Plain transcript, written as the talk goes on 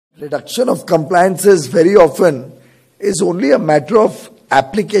Reduction of compliances very often is only a matter of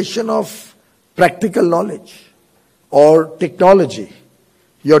application of practical knowledge or technology,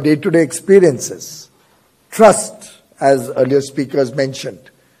 your day-to-day experiences, trust, as earlier speakers mentioned,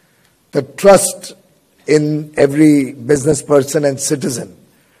 the trust in every business person and citizen,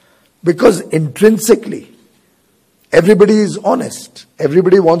 because intrinsically everybody is honest,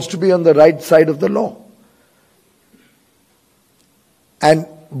 everybody wants to be on the right side of the law. And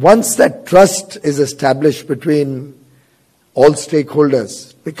once that trust is established between all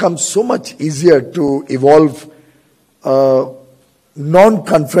stakeholders, it becomes so much easier to evolve a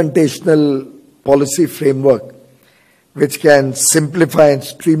non-confrontational policy framework which can simplify and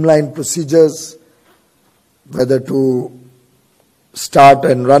streamline procedures, whether to start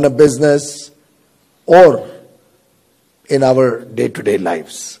and run a business or in our day-to-day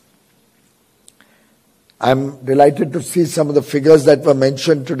lives. I'm delighted to see some of the figures that were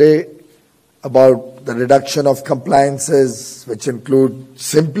mentioned today about the reduction of compliances, which include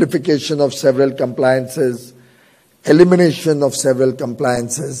simplification of several compliances, elimination of several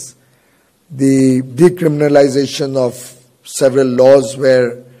compliances, the decriminalization of several laws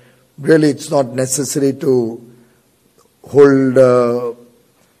where really it's not necessary to hold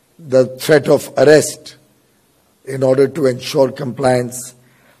the threat of arrest in order to ensure compliance.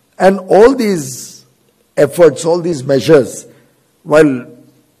 And all these efforts, all these measures, while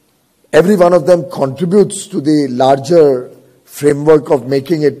every one of them contributes to the larger framework of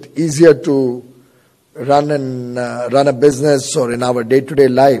making it easier to run a business or in our day-to-day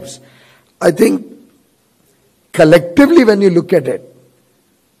lives, I think collectively when you look at it,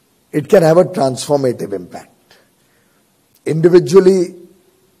 it can have a transformative impact. Individually,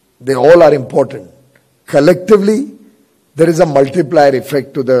 they all are important. Collectively, there is a multiplier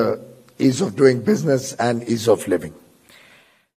effect to the ease of doing business and ease of living.